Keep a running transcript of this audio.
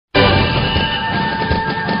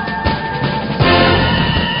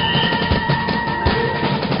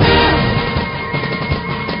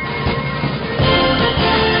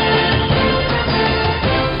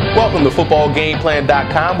Welcome to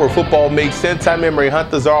footballgameplan.com, where football makes sense. I'm Emery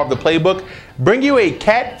Hunt, the czar of the playbook. Bring you a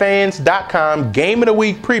catfans.com game of the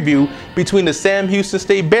week preview between the Sam Houston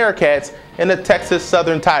State Bearkats and the Texas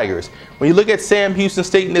Southern Tigers. When you look at Sam Houston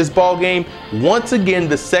State in this ball game, once again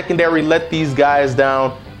the secondary let these guys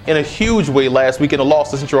down in a huge way last week in a loss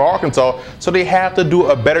to Central Arkansas, so they have to do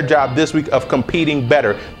a better job this week of competing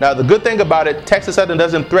better. Now, the good thing about it, Texas Southern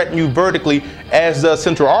doesn't threaten you vertically as does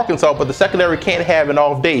Central Arkansas, but the secondary can't have an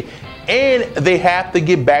off day. And they have to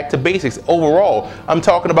get back to basics overall. I'm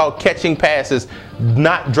talking about catching passes,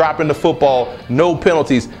 not dropping the football, no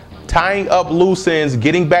penalties, tying up loose ends,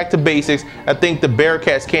 getting back to basics. I think the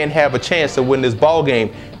Bearcats can have a chance to win this ball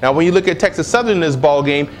game. Now, when you look at Texas Southern in this ball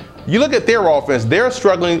game, you look at their offense, they're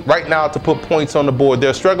struggling right now to put points on the board.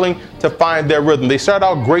 They're struggling to find their rhythm. They started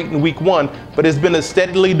out great in week 1, but it's been a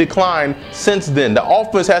steadily decline since then. The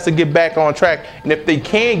offense has to get back on track, and if they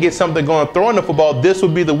can get something going throwing the football, this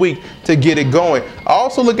would be the week to get it going. I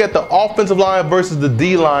also look at the offensive line versus the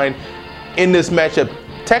D-line in this matchup.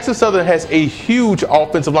 Texas Southern has a huge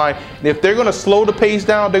offensive line, and if they're going to slow the pace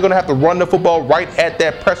down, they're going to have to run the football right at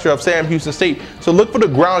that pressure of Sam Houston State. So look for the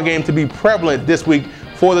ground game to be prevalent this week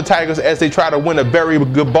for the Tigers as they try to win a very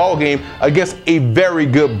good ball game against a very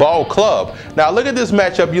good ball club. Now look at this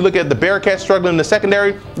matchup. You look at the Bearcats struggling in the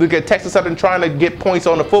secondary. Look at Texas Southern trying to get points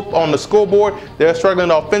on the scoreboard. They're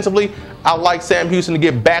struggling offensively. I like Sam Houston to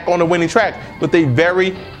get back on the winning track with a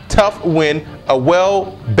very tough win, a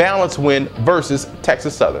well-balanced win versus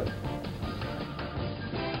Texas Southern.